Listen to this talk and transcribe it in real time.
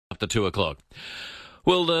after 2 o'clock.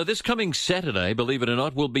 Well, this coming Saturday, believe it or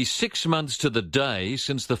not, will be 6 months to the day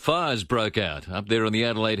since the fires broke out up there in the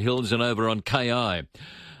Adelaide Hills and over on KI.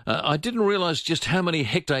 I didn't realise just how many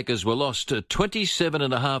hectares were lost.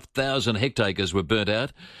 27,500 hectares were burnt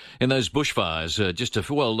out in those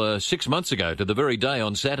bushfires 6 months ago to the very day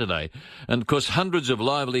on Saturday. And, of course, hundreds of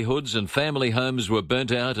livelihoods and family homes were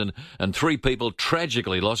burnt out and 3 people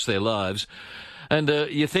tragically lost their lives. And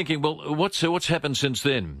you're thinking, well, what's happened since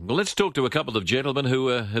then? Well, let's talk to a couple of gentlemen who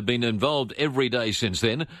have been involved every day since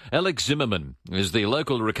then. Alex Zimmermann is the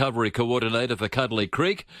local recovery coordinator for Cudlee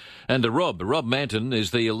Creek, and Rob Manton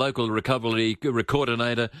is the local recovery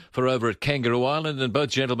coordinator for over at Kangaroo Island, and both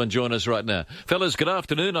gentlemen join us right now. Fellas, good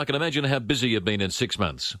afternoon. I can imagine how busy you've been in 6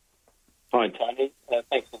 months. Hi, Tony.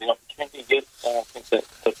 Thanks for the opportunity. Yes, I think that,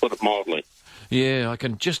 to put it mildly. Yeah, I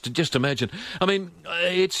can just imagine. I mean,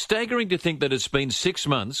 it's staggering to think that it's been 6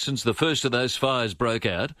 months since the first of those fires broke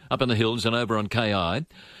out up in the hills and over on KI.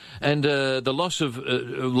 And the loss of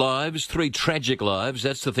lives, 3 tragic lives,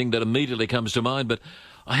 that's the thing that immediately comes to mind. But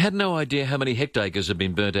I had no idea how many hectares have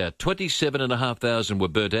been burnt out. 27,500 were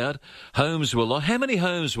burnt out. Homes were lost. How many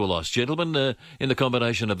homes were lost, gentlemen, in the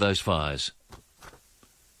combination of those fires?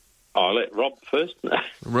 I'll let Rob first.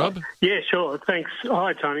 Rob? Yeah, sure. Thanks.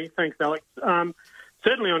 Hi, Tony. Thanks, Alex.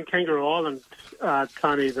 Certainly on Kangaroo Island,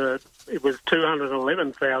 Tony, it was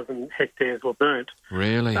 211,000 hectares were burnt.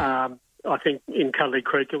 Really? I think in Cudlee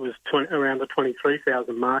Creek it was around the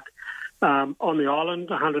 23,000 mark. On the island,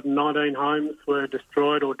 119 homes were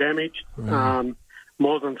destroyed or damaged. Right.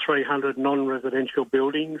 More than 300 non-residential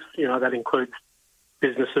buildings. You know, that includes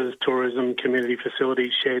businesses, tourism, community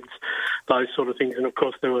facilities, sheds, those sort of things. And, of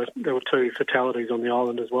course, there were 2 fatalities on the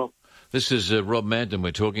island as well. This is Rob Manton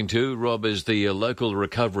we're talking to. Rob is the local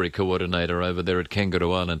recovery coordinator over there at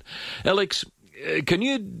Kangaroo Island. Alex, can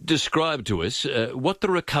you describe to us what the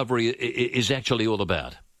recovery is actually all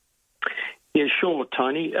about? Yeah, sure,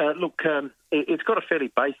 Tony. It's got a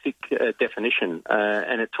fairly basic definition,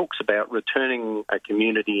 and it talks about returning a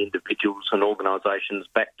community, individuals and organisations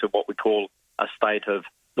back to what we call a state of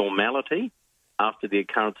normality after the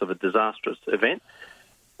occurrence of a disastrous event.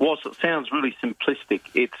 Whilst it sounds really simplistic,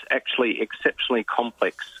 it's actually exceptionally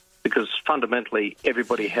complex because fundamentally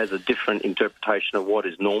everybody has a different interpretation of what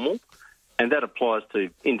is normal, and that applies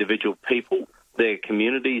to individual people, their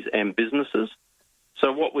communities and businesses.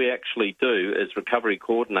 So what we actually do as recovery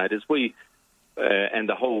coordinators, and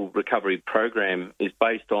the whole recovery program is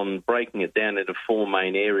based on breaking it down into 4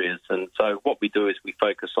 main areas. And so what we do is we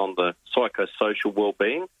focus on the psychosocial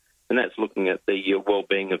well-being, and that's looking at the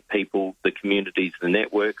well-being of people, the communities, the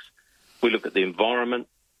networks. We look at the environment,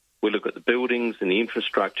 we look at the buildings and the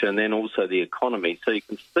infrastructure, and then also the economy. So you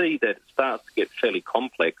can see that it starts to get fairly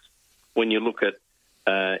complex when you look at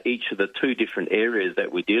each of the 2 different areas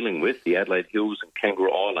that we're dealing with, the Adelaide Hills and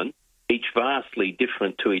Kangaroo Island, each vastly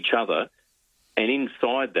different to each other. And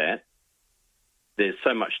inside that, there's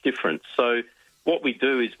so much difference. So what we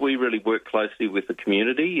do is we really work closely with the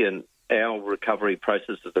community, and our recovery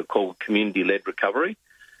processes are called community-led recovery.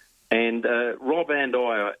 And Rob and I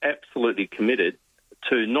are absolutely committed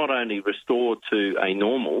to not only restore to a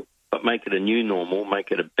normal, but make it a new normal,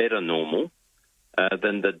 make it a better normal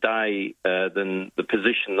than the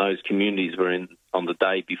position those communities were in on the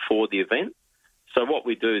day before the event. So what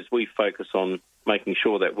we do is we focus on making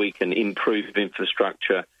sure that we can improve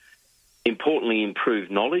infrastructure, importantly improve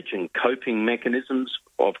knowledge and coping mechanisms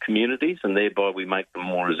of communities, and thereby we make them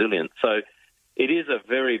more resilient. So it is a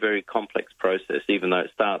very, very complex process, even though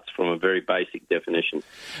it starts from a very basic definition.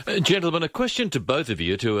 Gentlemen, a question to both of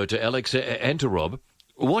you, to Alex and to Rob.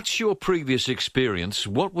 What's your previous experience?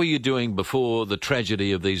 What were you doing before the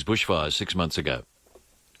tragedy of these bushfires 6 months ago?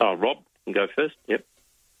 Oh, Rob, you can go first. Yep.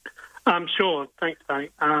 Sure. Thanks, Tony.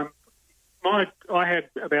 I had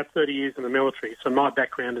about 30 years in the military, so my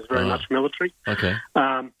background is very much military. Okay.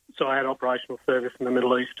 So I had operational service in the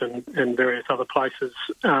Middle East and various other places.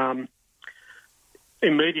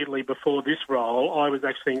 Immediately before this role, I was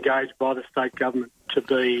actually engaged by the state government to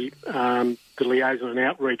be the liaison and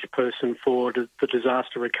outreach person for the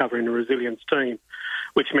disaster recovery and resilience team,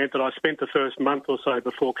 which meant that I spent the first month or so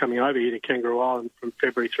before coming over here to Kangaroo Island from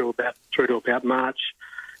February through to about March,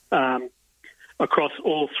 across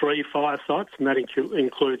all 3 fire sites, and that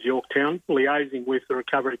includes Yorketown, liaising with the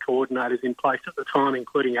recovery coordinators in place at the time,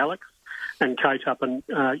 including Alex and Kate up in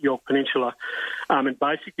York Peninsula, and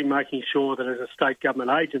basically making sure that as a state government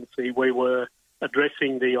agency we were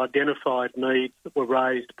addressing the identified needs that were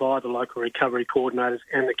raised by the local recovery coordinators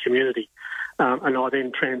and the community. And I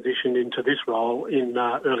then transitioned into this role in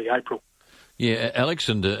early April. Yeah, Alex,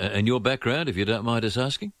 and your background, if you don't mind us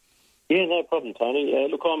asking? Yeah, no problem, Tony.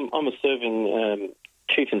 Look, I'm a serving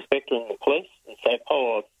Chief Inspector in the police in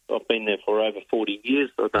Sapole. I've been there for over 40 years.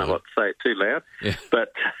 I don't like to say it too loud. Yeah.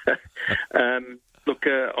 But, look,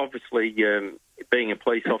 obviously, being a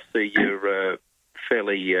police officer, you're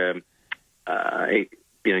fairly,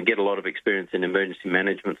 get a lot of experience in emergency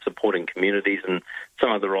management, supporting communities, and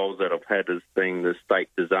some of the roles that I've had as being the State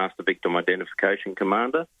Disaster Victim Identification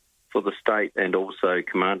Commander for the state and also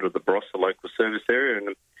Commander of the Barossa Local Service Area.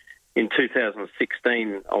 And in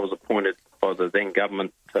 2016, I was appointed by the then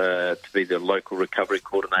government to be the local recovery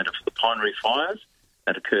coordinator for the Pinery fires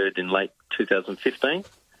that occurred in late 2015.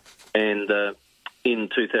 And in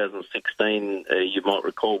 2016, you might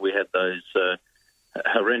recall we had those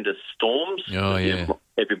horrendous storms. Oh, yeah.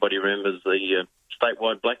 Everybody remembers the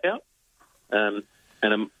statewide blackout. And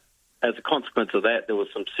as a consequence of that, there was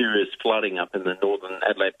some serious flooding up in the northern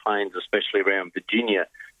Adelaide Plains, especially around Virginia.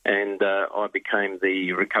 And I became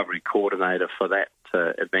the recovery coordinator for that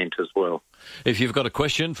event as well. If you've got a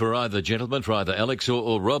question for either gentleman, for either Alex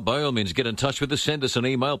or Rob, by all means get in touch with us, send us an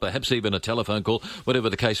email, perhaps even a telephone call, whatever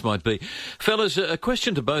the case might be. Fellas, a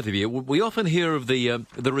question to both of you. We often hear of the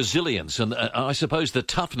resilience and I suppose the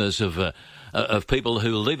toughness of people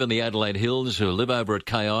who live in the Adelaide Hills, who live over at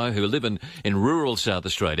KI, who live in rural South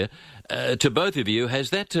Australia. To both of you,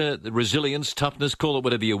 has that resilience, toughness, call it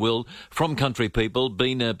whatever you will, from country people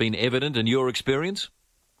been evident in your experience?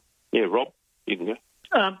 Yeah, Rob, you can go.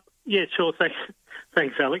 Yeah, sure.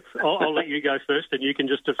 Thanks, Alex. I'll let you go first, and you can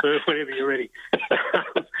just defer whenever you're ready.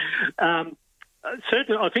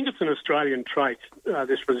 Certainly, I think it's an Australian trait,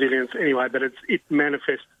 this resilience anyway, but it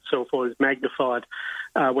manifests itself or is magnified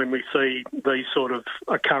when we see these sort of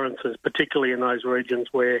occurrences, particularly in those regions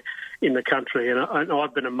where in the country. And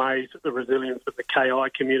I've been amazed at the resilience of the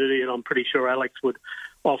KI community, and I'm pretty sure Alex would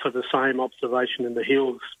offer the same observation in the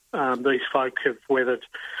hills. These folk have weathered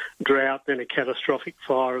drought, then a catastrophic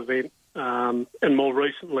fire event, and more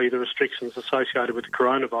recently the restrictions associated with the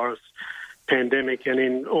coronavirus pandemic. And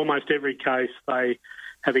in almost every case, they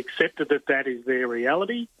have accepted that is their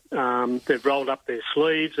reality. They've rolled up their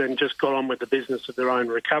sleeves and just got on with the business of their own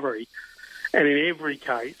recovery. And in every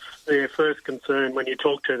case, their first concern when you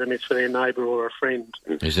talk to them is for their neighbour or a friend.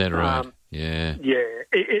 Is that right? Yeah. Yeah.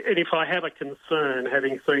 And if I have a concern,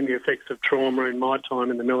 having seen the effects of trauma in my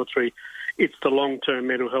time in the military, it's the long-term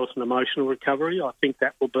mental health and emotional recovery. I think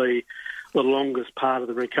that will be the longest part of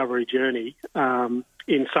the recovery journey.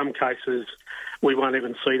 In some cases, we won't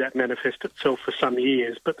even see that manifest itself for some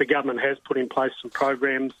years, but the government has put in place some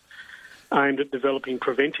programs aimed at developing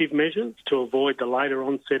preventive measures to avoid the later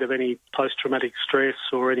onset of any post-traumatic stress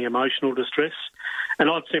or any emotional distress. And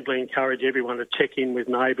I'd simply encourage everyone to check in with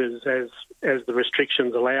neighbours as the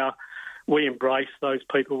restrictions allow. We embrace those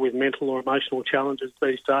people with mental or emotional challenges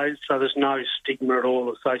these days, so there's no stigma at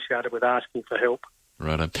all associated with asking for help.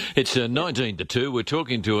 Right. It's 19 to 2. We're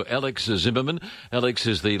talking to Alex Zimmermann. Alex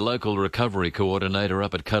is the local recovery coordinator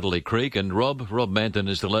up at Cudlee Creek, and Rob Manton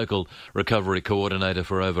is the local recovery coordinator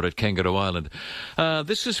for over at Kangaroo Island.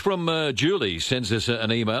 This is from Julie, sends us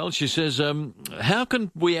an email. She says, how can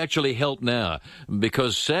we actually help now?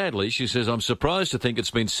 Because sadly, she says, I'm surprised to think it's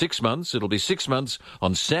been 6 months. It'll be 6 months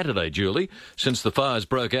on Saturday, Julie, since the fires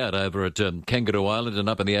broke out over at Kangaroo Island and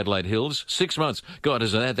up in the Adelaide Hills. 6 months. God,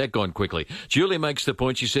 hasn't that gone quickly? Julie makes the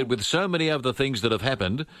point, she said, with so many other things that have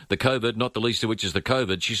happened, the COVID, not the least of which is the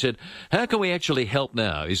COVID, she said, how can we actually help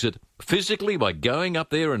now? Is it physically by going up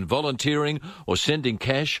there and volunteering or sending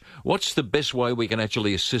cash? What's the best way we can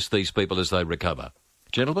actually assist these people as they recover?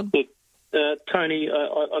 Gentlemen? Tony,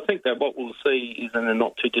 I think that what we'll see is in the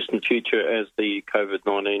not-too-distant future as the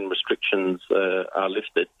COVID-19 restrictions are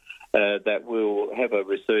lifted, that we'll have a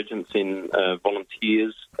resurgence in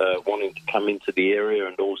volunteers wanting to come into the area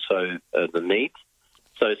and also the needs.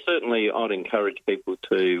 So certainly I'd encourage people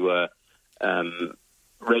to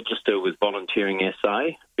register with Volunteering SA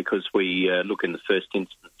because we look in the first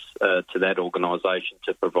instance to that organisation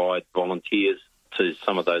to provide volunteers to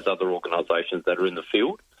some of those other organisations that are in the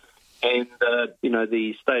field. And,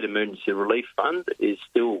 the State Emergency Relief Fund is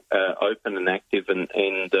still open and active and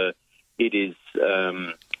it is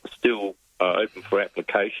still open for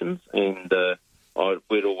applications. And I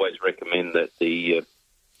would always recommend that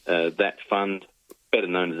that fund, better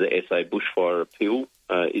known as the SA Bushfire Appeal,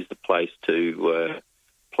 is the place to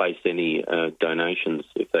place any donations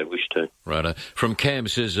if they wish to. Right. From Cam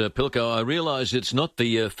says, Pilko, I realise it's not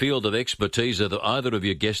the field of expertise of either of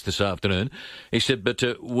your guests this afternoon. He said, but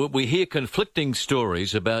we hear conflicting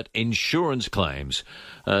stories about insurance claims.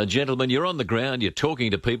 Gentlemen, you're on the ground, you're talking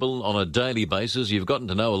to people on a daily basis, you've gotten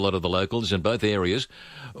to know a lot of the locals in both areas.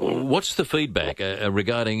 What's the feedback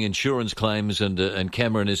regarding insurance claims? And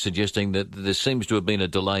Cameron is suggesting that there seems to have been a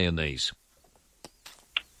delay in these.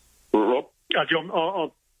 Rob? John,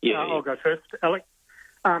 I'll go first, Alex.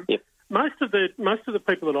 Yep. Most of the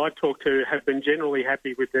people that I talk to have been generally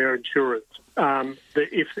happy with their insurance.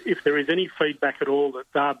 If there is any feedback at all that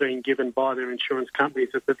they're being given by their insurance companies,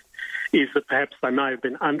 is that perhaps they may have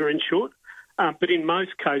been underinsured. But in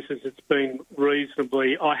most cases, it's been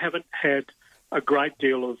reasonably. I haven't had a great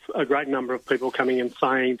number of people coming in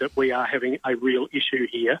saying that we are having a real issue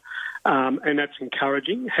here, and that's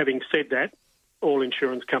encouraging. Having said that, all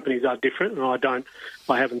insurance companies are different, and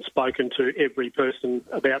I haven't spoken to every person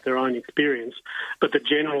about their own experience, but the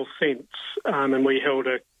general sense, and we held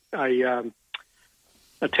a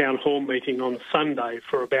town hall meeting on Sunday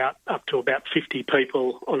for up to about 50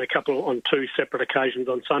 people on two separate occasions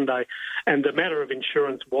on Sunday, and the matter of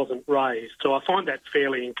insurance wasn't raised. So I find that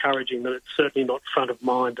fairly encouraging that it's certainly not front of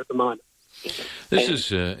mind at the moment.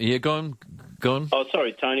 Go on. Oh,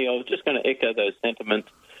 sorry, Tony. I was just going to echo those sentiments.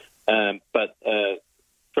 But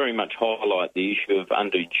very much highlight the issue of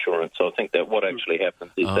underinsurance. So I think that what actually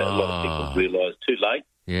happens is that a lot of people realise too late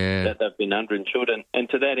that they've been underinsured. And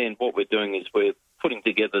to that end, what we're doing is we're putting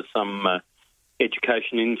together some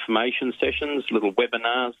education information sessions, little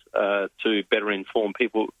webinars to better inform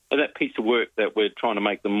people of that piece of work that we're trying to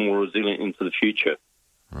make them more resilient into the future.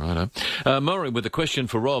 Right. Murray, with a question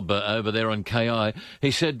for Rob over there on KI,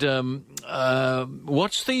 he said,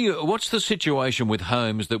 what's the situation with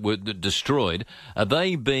homes that were destroyed? Are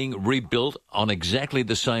they being rebuilt on exactly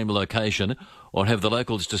the same location, or have the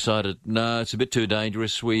locals decided, no, it's a bit too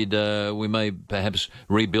dangerous, we may perhaps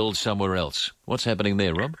rebuild somewhere else? What's happening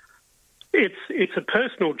there, Rob? It's a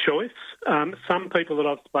personal choice. Some people that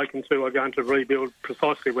I've spoken to are going to rebuild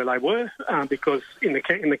precisely where they were, because in the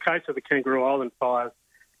case of the Kangaroo Island fires,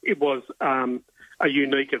 it was a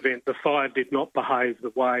unique event. The fire did not behave the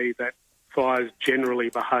way that fires generally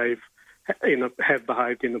have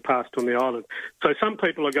behaved in the past on the island. So some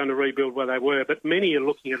people are going to rebuild where they were, but many are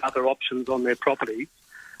looking at other options on their properties,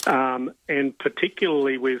 and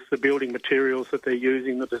particularly with the building materials that they're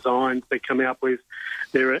using, the designs they come out with,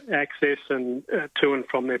 their access and to and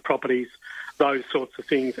from their properties, those sorts of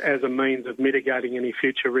things as a means of mitigating any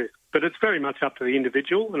future risk. But it's very much up to the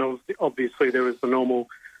individual, and obviously there is the normal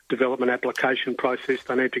development application process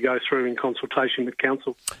they need to go through in consultation with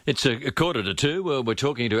council. It's a 1:45. We're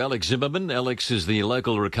talking to Alex Zimmermann. Alex is the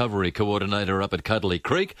local recovery coordinator up at Cudlee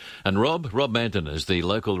Creek, and Rob Manton is the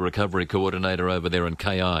local recovery coordinator over there in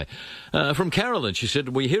KI. From Carolyn, she said,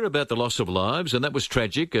 we hear about the loss of lives, and that was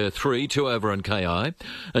tragic, 2 over in KI.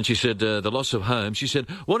 And she said, the loss of homes. She said,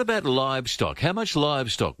 what about livestock? How much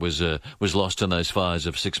livestock was lost in those fires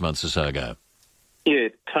of 6 months or so ago? Yeah,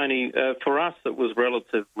 Tony, for us it was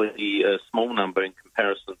relatively a small number in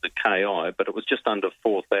comparison to KI, but it was just under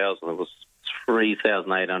 4,000. It was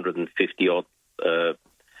 3,850-odd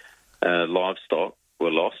livestock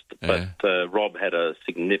were lost. Yeah. But Rob had a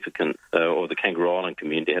significant, or the Kangaroo Island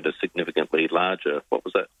community had a significantly larger, what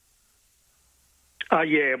was that?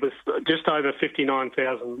 It was just over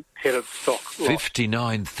 59,000 head of stock.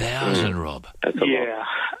 59,000, Rob? That's a lot.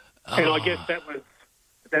 And I guess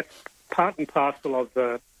that's part and parcel of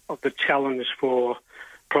the challenge for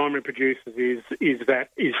primary producers is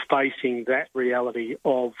facing that reality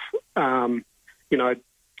of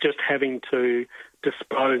just having to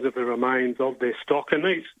dispose of the remains of their stock, and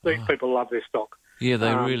these people love their stock. Yeah,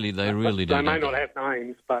 they really do. They may not have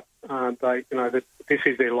names, but this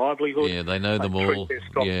is their livelihood. Yeah, they know them all. Treat their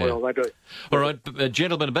stock well, they do. All right,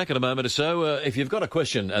 gentlemen, back in a moment or so. If you've got a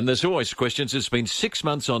question, and there's always questions, it's been 6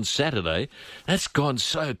 months on Saturday. That's gone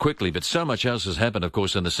so quickly, but so much else has happened, of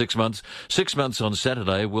course, in the 6 months. 6 months on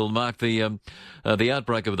Saturday will mark the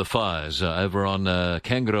outbreak of the fires over on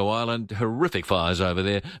Kangaroo Island. Horrific fires over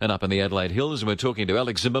there and up in the Adelaide Hills. And we're talking to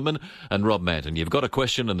Alex Zimmermann and Rob Manton. You've got a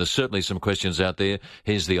question, and there's certainly some questions out there.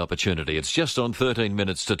 Here's the opportunity. It's just on 13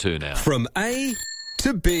 minutes to 2 now. From A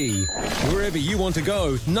to B, wherever you want to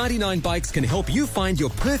go, 99 Bikes can help you find your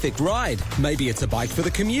perfect ride. Maybe it's a bike for the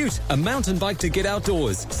commute, a mountain bike to get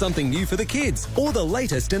outdoors, something new for the kids, or the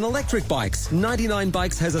latest in electric bikes. 99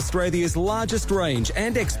 Bikes has Australia's largest range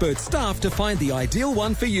and expert staff to find the ideal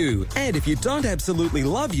one for you. And if you don't absolutely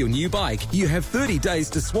love your new bike, you have 30 days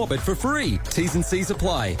to swap it for free. T's and C's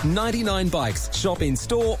apply. 99 Bikes. Shop in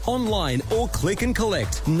store, online or click and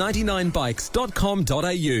collect. 99bikes.com.au.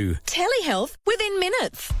 Telehealth within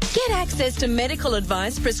minutes. Get access to medical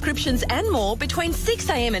advice, prescriptions and more between 6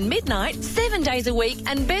 a.m. and midnight, 7 days a week,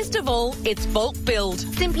 and best of all, it's bulk billed.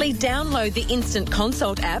 Simply download the Instant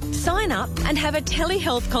Consult app, sign up and have a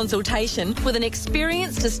telehealth consultation with an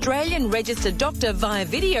experienced Australian registered doctor via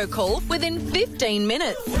video call within 15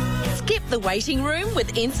 minutes. Skip the waiting room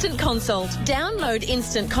with Instant Consult. Download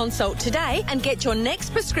Instant Consult today and get your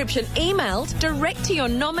next prescription emailed direct to your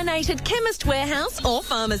nominated chemist warehouse or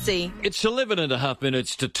pharmacy. It's 11.5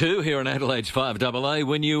 minutes to 2 here in Adelaide's 5AA.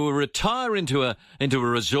 When you retire into a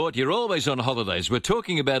resort, you're always on holidays. We're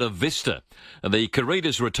talking about a Vista, the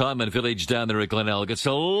Caritas Retirement Village down there at Glenelg. It's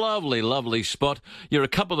a lovely, lovely spot. You're a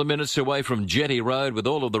couple of minutes away from Jetty Road with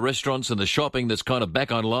all of the restaurants and the shopping that's kind of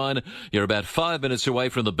back online. You're about 5 minutes away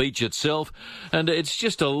from the beach itself, and it's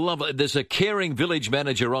just a lovely... There's a caring village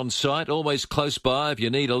manager on site, always close by if you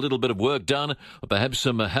need a little bit of work done, or perhaps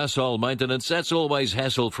some household maintenance. That's always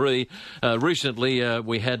hassle-free. Recently,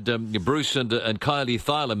 we had Bruce and Kylie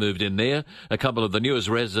Thyler moved in there, a couple of the newest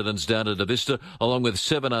residents down at the Vista, along with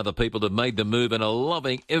 7 other people that made the move and are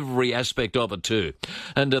loving every aspect of it too.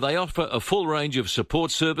 And they offer a full range of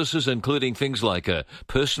support services, including things like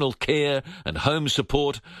personal care and home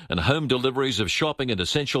support and home deliveries of shopping and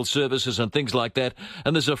essential services and things like that.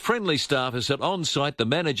 And there's a friendly staff who's on site. The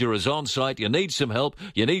manager is on site. You need some help.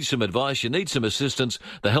 You need some advice. You need some assistance.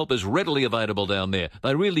 The help is readily available down there.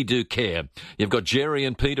 They really do care. You've got Jerry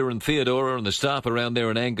and Peter and Theodora and the staff around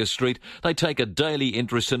there in Angus Street. They take a daily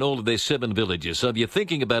interest in all of their 7 villages. So if you're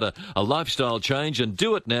thinking about a lifestyle change, and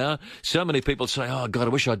do it now. So many people say, oh, God, I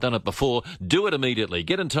wish I'd done it before. Do it immediately.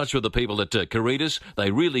 Get in touch with the people at Caritas.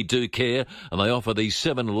 They really do care, and they offer these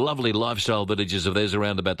 7 lovely lifestyle villages of theirs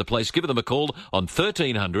around about the place. Give them a call on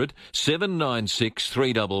 1300 796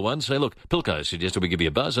 311. Say, look, Pilco suggested we give you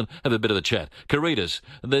a buzz and have a bit of a chat. Caritas,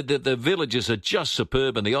 the villages are just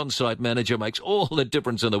superb, and the on-site manager makes all the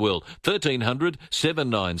difference in the world. 1300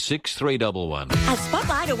 796 311. At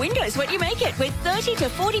Spotlight, a window's what you make it, with 30 to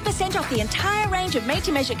 40% off the entire range of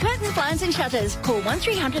made-to-measure curtains, blinds and shutters. Call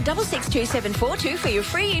 1300 662 742 for your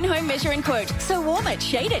free in-home measuring quote. So warm it,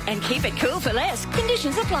 shade it and keep it cool for less.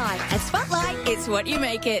 Conditions apply. At Spotlight, it's what you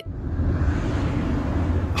make it.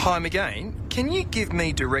 Hi, again. Can you give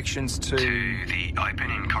me directions to the open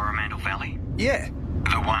in Coromandel Valley? Yeah.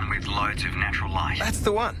 The one with loads of natural light? That's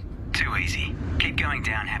the one. Too easy. Keep going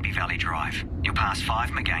down Happy Valley Drive. You'll pass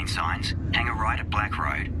 5 McGain signs, hang a right at Black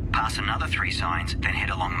Road, pass another 3 signs, then head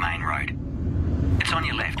along Main Road. It's on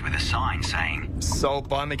your left with a sign saying... Sold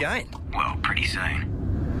by McGain. Well, pretty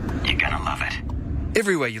soon. You're gonna love it.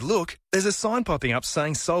 Everywhere you look, there's a sign popping up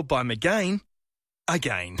saying sold by McGain.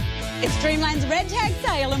 Again. It's Dreamland's red tag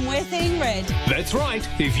sale and we're seeing red. That's right.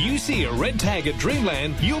 If you see a red tag at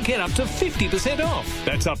Dreamland, you'll get up to 50% off.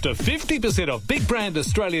 That's up to 50% off big brand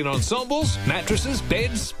Australian ensembles, mattresses,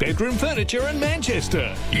 beds, bedroom furniture and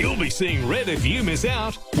Manchester. You'll be seeing red if you miss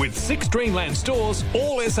out. With 6 Dreamland stores,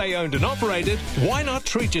 all SA owned and operated, why not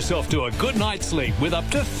treat yourself to a good night's sleep with up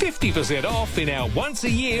to 50% off in our once a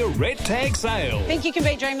year red tag sale. Think you can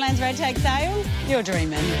beat Dreamland's red tag sale? You're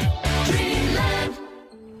dreaming. Dreamland.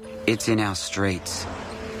 It's in our streets,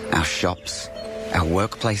 our shops, our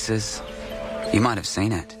workplaces. You might have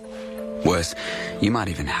seen it. Worse, you might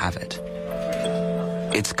even have it.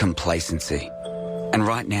 It's complacency. And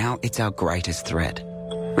right now, it's our greatest threat.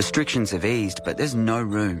 Restrictions have eased, but there's no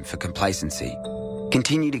room for complacency.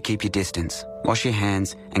 Continue to keep your distance, wash your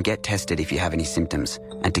hands, and get tested if you have any symptoms.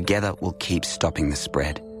 And together, we'll keep stopping the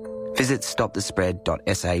spread. Visit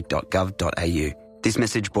stopthespread.sa.gov.au. This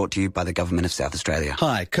message brought to you by the Government of South Australia.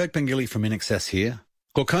 Hi, Kirk Bengilly from InAccess here.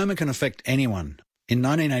 Glaucoma can affect anyone. In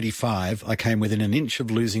 1985, I came within an inch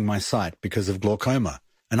of losing my sight because of glaucoma,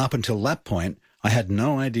 and up until that point, I had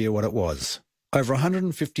no idea what it was. Over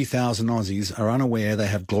 150,000 Aussies are unaware they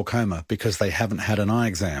have glaucoma because they haven't had an eye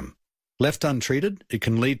exam. Left untreated, it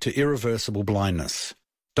can lead to irreversible blindness.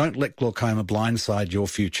 Don't let glaucoma blindside your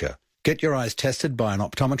future. Get your eyes tested by an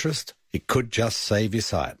optometrist. It could just save your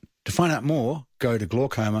sight. To find out more, go to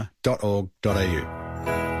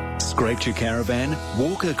glaucoma.org.au. Scraped your caravan?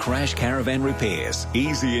 Walker Crash Caravan Repairs.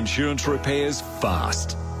 Easy insurance repairs,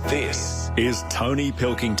 fast. This is Tony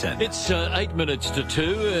Pilkington. It's 8 minutes to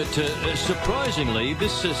 2. Surprisingly,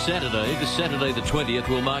 this Saturday the 20th,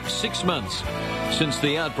 will mark 6 months since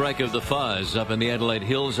the outbreak of the fires up in the Adelaide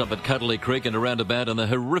Hills, up at Cudlee Creek and around about, and the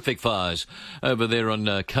horrific fires over there on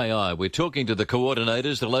KI. We're talking to the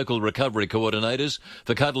coordinators, the local recovery coordinators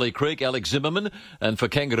for Cudlee Creek, Alex Zimmermann, and for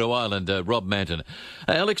Kangaroo Island, Rob Manton.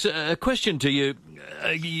 Alex, a question to you.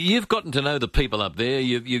 You've gotten to know the people up there.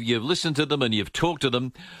 You've listened to them and you've talked to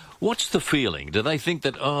them. What's the feeling? Do they think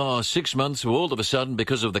that, 6 months, all of a sudden,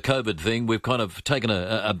 because of the COVID thing, we've kind of taken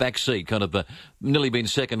a back seat, kind of nearly been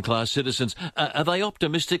second-class citizens? Are they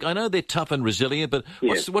optimistic? I know they're tough and resilient, but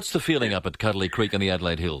what's the feeling up at Cudlee Creek and the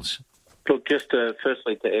Adelaide Hills? Look, just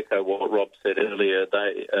firstly to echo what Rob said earlier,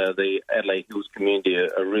 the Adelaide Hills community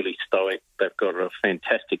are really stoic. They've got a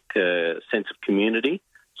fantastic sense of community,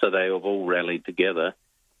 so they have all rallied together.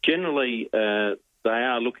 Generally, they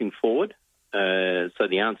are looking forward. So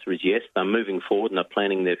the answer is yes, they're moving forward and they're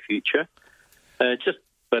planning their future.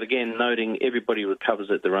 But again, noting everybody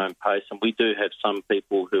recovers at their own pace, and we do have some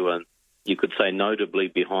people who are, you could say, notably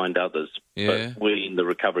behind others. Yeah. But we in the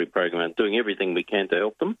recovery program are doing everything we can to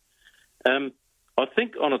help them. I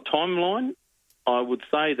think on a timeline, I would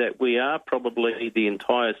say that we are probably the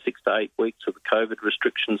entire 6 to 8 weeks of the COVID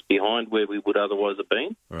restrictions behind where we would otherwise have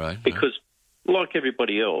been. Right. Because like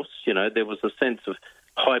everybody else, there was a sense of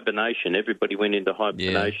hibernation. Everybody went into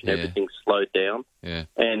hibernation. Yeah. Everything slowed down. Yeah.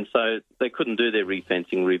 And so they couldn't do their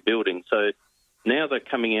refencing, rebuilding. So now they're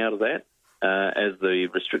coming out of that as the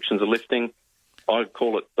restrictions are lifting. I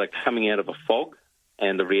call it they're coming out of a fog,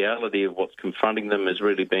 and the reality of what's confronting them is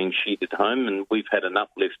really being sheeted home. And we've had an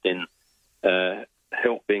uplift in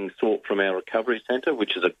help being sought from our recovery centre,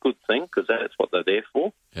 which is a good thing because that's what they're there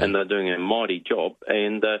for, and they're doing a mighty job.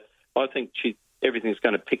 And I think everything's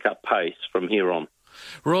going to pick up pace from here on.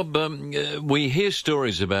 Rob, we hear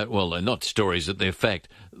stories about, well, they're not stories, that they're fact.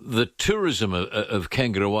 The tourism of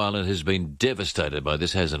Kangaroo Island has been devastated by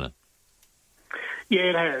this, hasn't it? Yeah,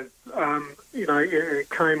 it has. It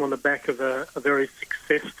came on the back of a very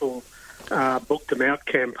successful Book Them Out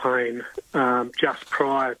campaign just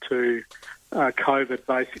prior to COVID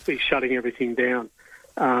basically shutting everything down.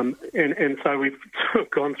 And so we've sort of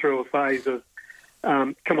gone through a phase of,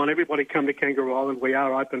 come on, everybody come to Kangaroo Island. We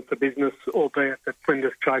are open for business, albeit that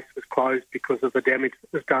Flinders Chase was closed because of the damage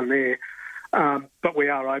that was done there. But we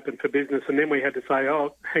are open for business. And then we had to say,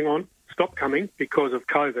 hang on, stop coming because of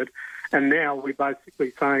COVID. And now we're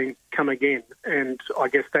basically saying, come again. And I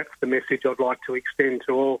guess that's the message I'd like to extend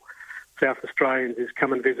to all South Australians is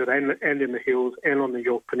come and visit and in the hills and on the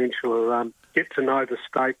York Peninsula. Get to know the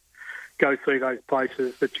state, go see those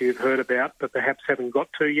places that you've heard about but perhaps haven't got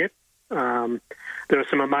to yet. There are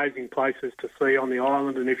some amazing places to see on the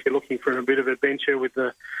island, and if you're looking for a bit of adventure with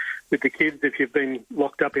the kids, if you've been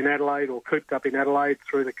locked up in Adelaide or cooped up in Adelaide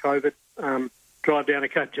through the COVID, drive down to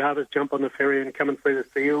Cape Jarvis, jump on the ferry and come and see the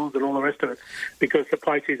seals and all the rest of it. Because the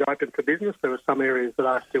place is open for business, there are some areas that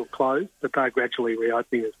are still closed, but they're gradually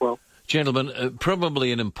reopening as well. Gentlemen,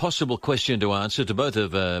 probably an impossible question to answer to both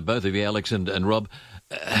of you, Alex and Rob.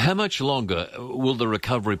 How much longer will the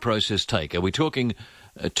recovery process take? Are we talking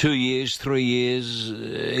 2 years, 3 years,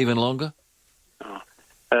 even longer?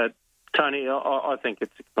 Tony, I think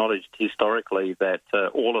it's acknowledged historically that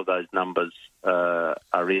all of those numbers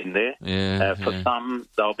are in there. For some,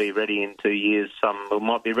 they'll be ready in 2 years. Some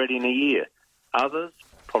might be ready in a year. Others,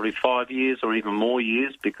 probably 5 years or even more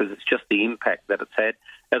years, because it's just the impact that it's had.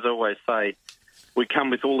 As I always say, we come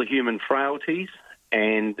with all the human frailties,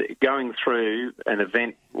 and going through an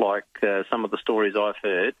event like some of the stories I've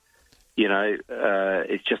heard,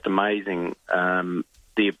 it's just amazing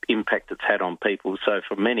the impact it's had on people. So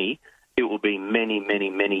for many, it will be many, many,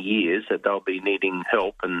 many years that they'll be needing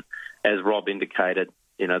help. And as Rob indicated,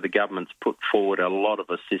 the government's put forward a lot of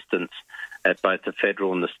assistance at both the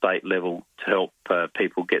federal and the state level to help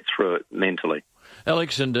people get through it mentally.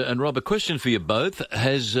 Alex and Rob, a question for you both.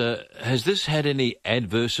 Has this had any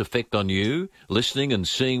adverse effect on you, listening and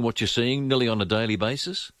seeing what you're seeing nearly on a daily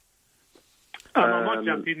basis? I might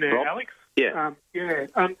jump in there, Rob? Alex. Yeah.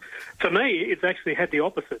 For me, it's actually had the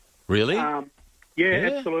opposite. Really?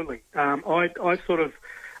 Absolutely.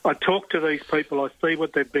 I talk to these people, I see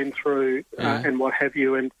what they've been through and what have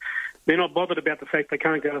you, and they're not bothered about the fact they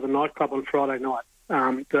can't go to the nightclub on Friday night.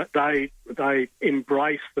 They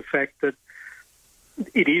embrace the fact that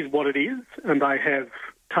it is what it is, and they have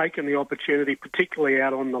taken the opportunity, particularly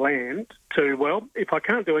out on the land, to, well, if I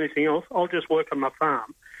can't do anything else, I'll just work on my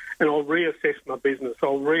farm and I'll reassess my business.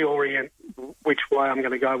 I'll reorient which way I'm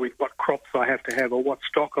going to go with what crops I have to have or what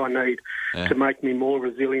stock I need to make me more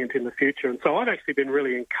resilient in the future. And so I've actually been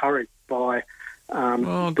really encouraged by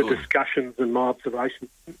the discussions and my observations.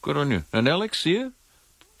 Good on you. And Alex, you?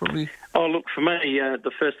 Probably. Oh, look, for me,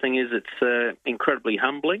 the first thing is it's incredibly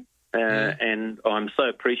humbling, and I'm so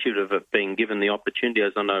appreciative of being given the opportunity,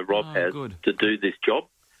 as I know Rob has, to do this job.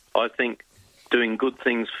 I think doing good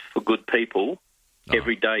things for good people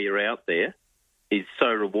every day you're out there is so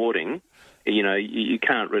rewarding. You know, you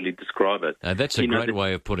can't really describe it. That's a great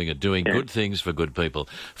way of putting it, doing good things for good people.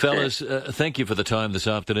 Fellas, thank you for the time this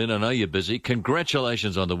afternoon. I know you're busy.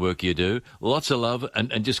 Congratulations on the work you do. Lots of love,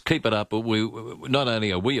 and just keep it up. Not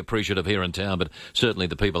only are we appreciative here in town, but certainly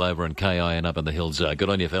the people over in KI and up in the hills are. Good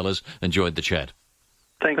on you, fellas. Enjoyed the chat.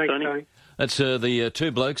 Thanks Tony. That's the two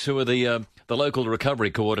blokes who are the local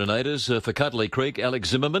recovery coordinators for Cudlee Creek, Alex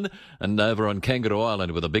Zimmermann, and over on Kangaroo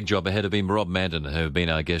Island with a big job ahead of him, Rob Manton, who have been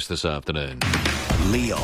our guest this afternoon. Leon.